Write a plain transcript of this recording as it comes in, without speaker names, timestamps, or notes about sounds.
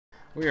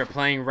We are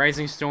playing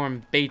Rising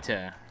Storm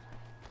Beta.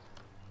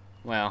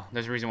 Well,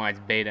 there's a reason why it's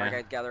beta. Alright,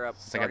 guys, gather up.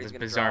 I got this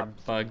bizarre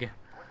bug.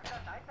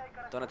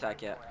 Don't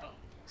attack yet.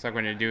 So I'm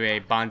going to do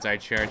a bonsai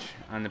charge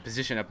on the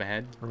position up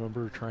ahead.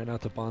 Remember, try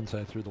not to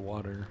bonsai through the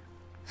water.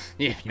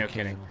 Yeah, no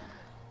kidding.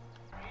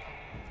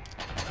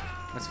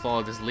 Let's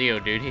follow this Leo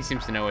dude. He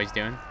seems to know what he's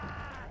doing.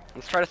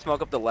 Let's try to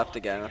smoke up the left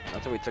again.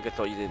 That's what we took it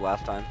so easy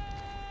last time.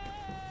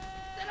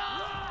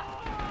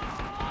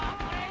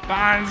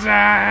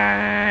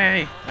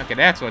 Bonsai! Okay,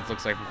 that's what it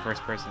looks like from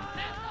first person.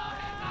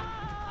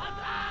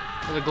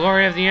 For the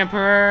glory of the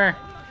Emperor!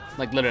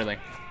 Like, literally.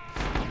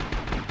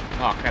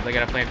 Oh, crap, they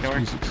got a flamethrower.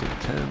 Music's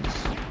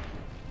intense.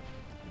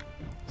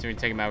 So we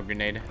take him out with a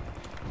grenade.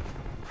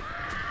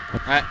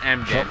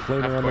 I'm dead, of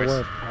course.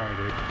 Alright,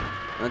 dude.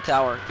 On the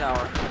tower,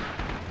 tower.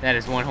 That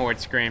is one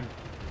horrid scream.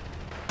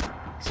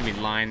 See me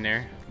lying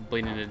there,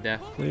 bleeding to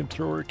death.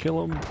 Flamethrower,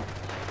 kill him.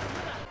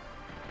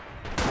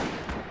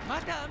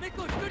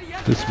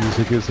 This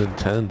music is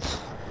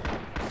intense.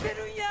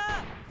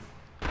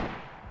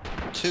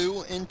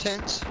 Too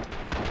intense?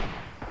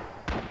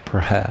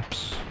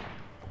 Perhaps.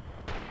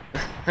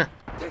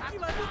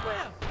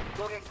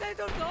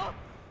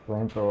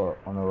 Flamethrower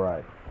on the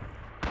right.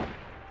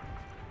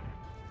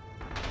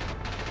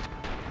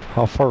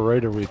 How far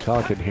right are we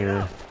talking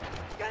here?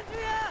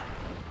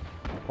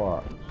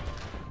 Far.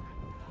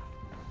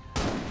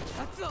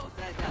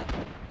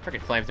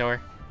 Freaking flamethrower.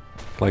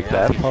 Like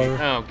that far?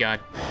 Oh god.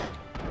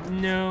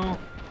 No.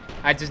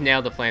 I just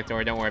nailed the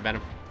flamethrower, don't worry about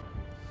him.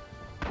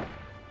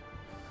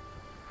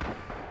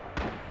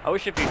 I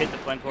wish if you hit the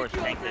flamethrower's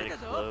tank that'd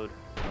explode.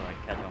 Or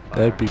like catch on fire.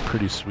 That'd be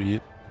pretty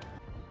sweet.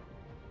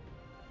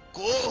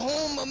 Go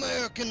home,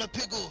 American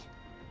pickle!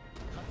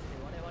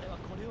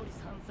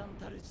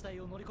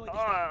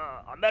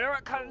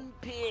 American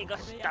pig,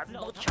 stand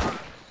no chance.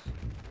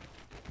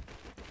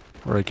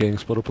 Alright, gang,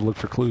 split up and look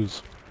for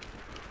clues.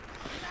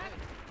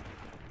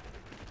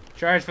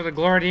 Charge for the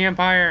glory of the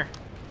Empire!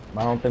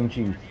 Mount them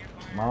chief.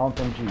 Mount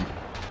them chief.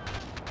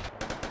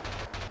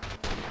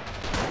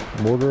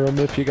 Mortar him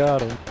if you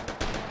got him.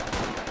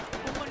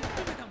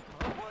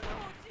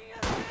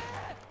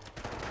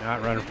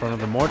 Not right in front of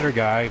the mortar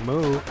guy.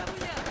 Move.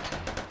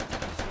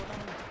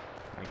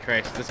 Oh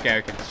Christ, this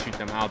guy can shoot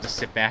them. I'll just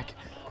sit back.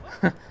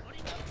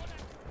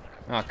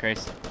 Oh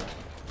Christ.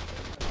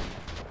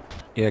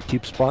 Yeah,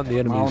 keep spotting the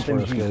enemies for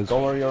us, guys.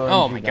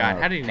 Oh my god,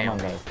 how did he nail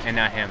me? And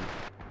not him.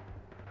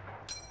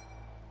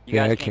 You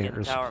Yeah, I guys can't get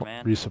in the tower,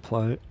 man.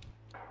 resupply it.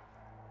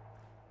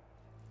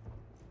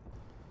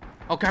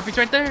 Oh crap, he's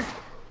right there!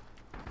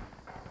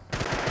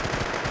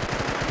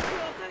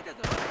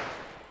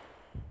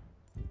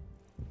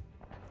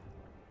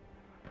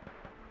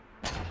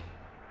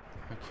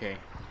 Okay.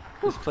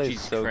 This place is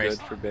Jesus so Christ.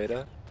 good for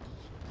beta.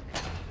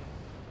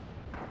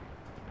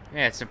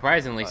 Yeah, it's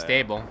surprisingly Oh, yeah.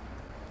 stable.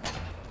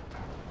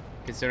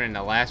 Considering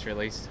the last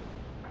release.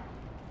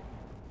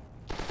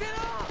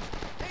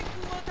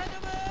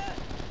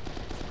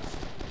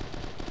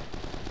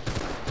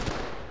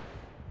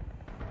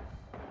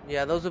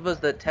 Yeah, those of us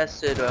that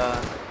tested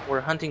were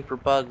hunting for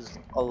bugs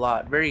a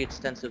lot, very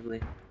extensively.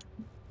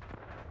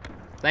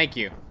 Thank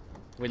you.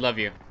 We love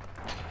you.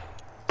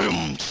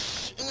 And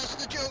that's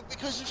the joke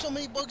because there's so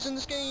many bugs in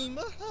this game.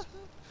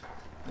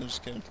 I'm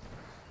just kidding.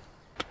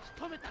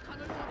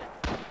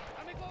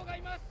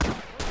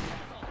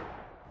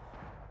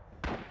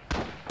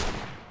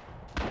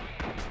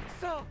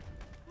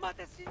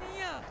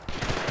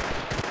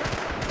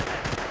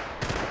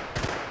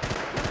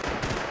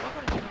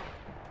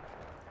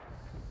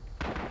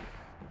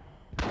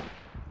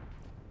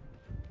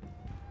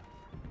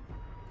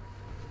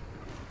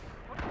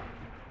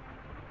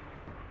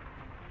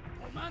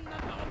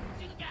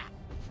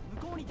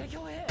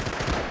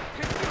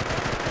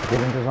 Get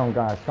into zone,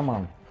 guys. Come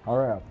on.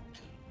 Hurry up.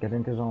 Get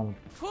into zone.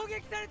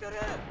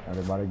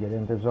 Everybody get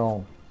into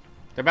zone.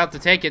 They're about to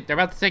take it. They're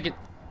about to take it.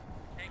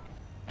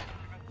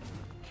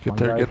 Get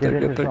there, get there,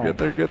 get there, get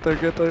there, get there,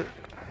 get there.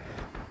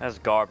 That's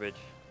garbage.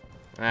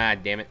 Ah,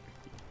 damn it.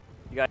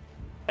 You guys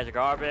are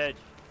garbage.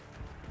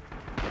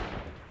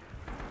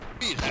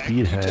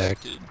 Speed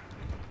hack. Detected.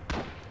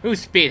 Who's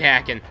speed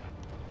hacking?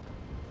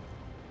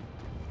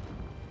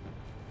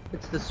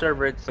 It's the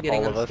server, it's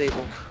getting All of us.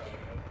 unstable.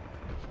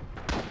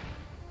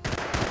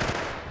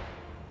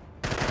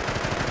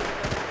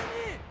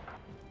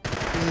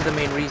 This is the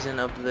main reason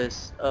of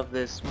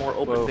this more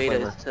open Whoa, beta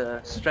flavor. is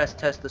to stress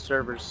test the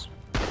servers.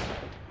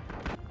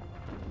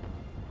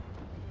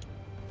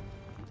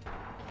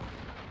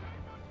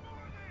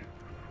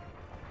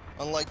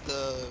 Unlike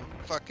the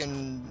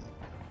fucking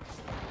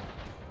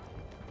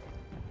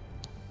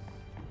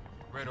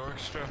Red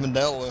Orchestra.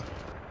 vanilla.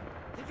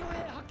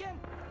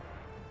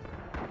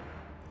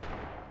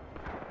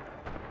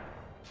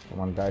 Come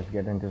on, guys.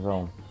 Get into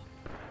zone.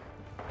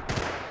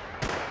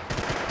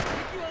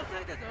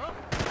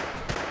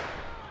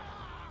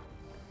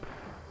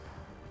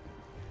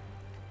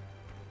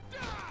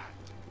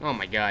 Oh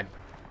my god.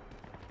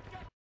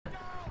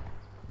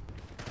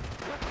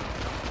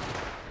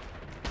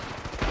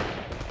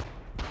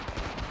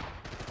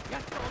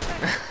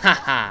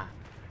 Haha.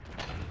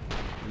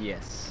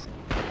 Yes.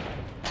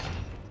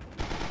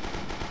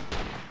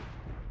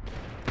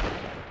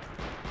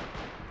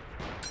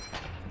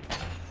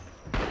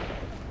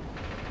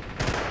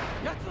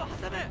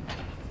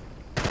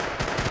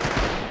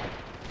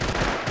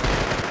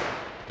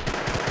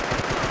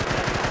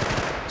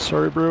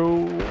 Sorry,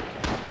 bro.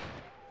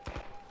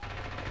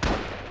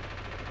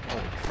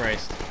 Holy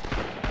Christ.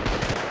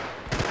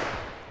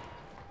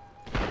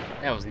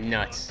 That was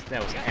nuts.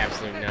 That was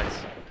absolute nuts.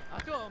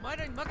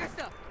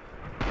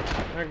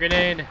 Our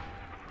grenade.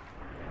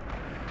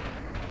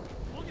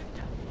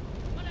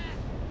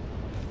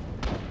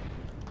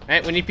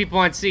 Alright, we need people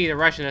on C. They're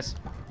rushing us.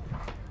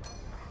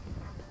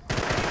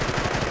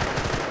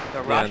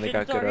 Yeah, and they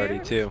got good already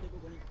too.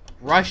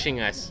 Rushing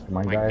us. Come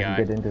on, Oh my guys, God.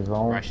 get into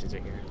zone. Russians are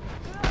here.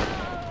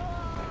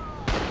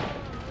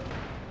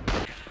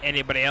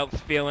 Anybody else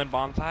feeling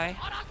bonsai?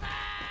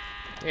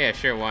 Yeah,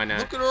 sure, why not?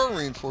 Look at our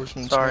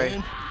reinforcements, Sorry.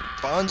 man.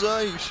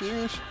 Bonsai, you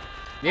serious?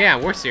 Yeah,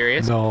 we're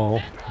serious.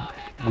 No.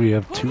 We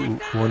have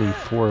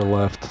 224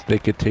 left. They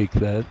could take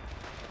that.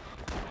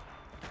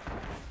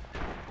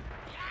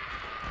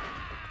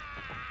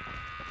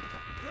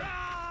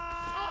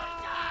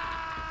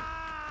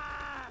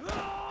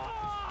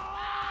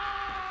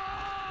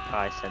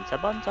 I sense a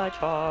bonsai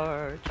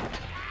charge.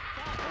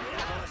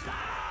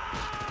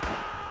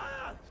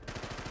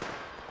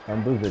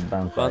 And do the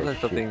bounce. Bonsai's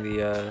something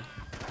the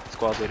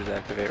squad leaders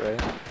activate,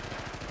 right?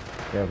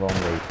 We have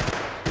only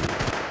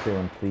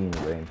 17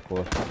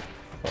 reinforcements,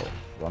 so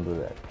don't do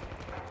that.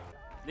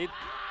 Lead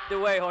the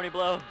way, Horny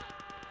Blow.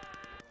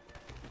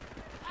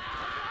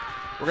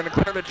 We're gonna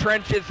clear the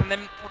trenches and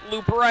then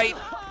loop right.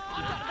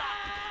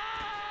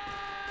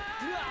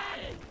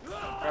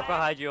 Right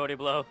behind you, Horny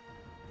Blow.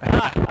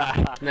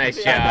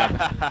 Nice job.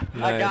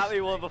 I got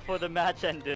me one before the match ended.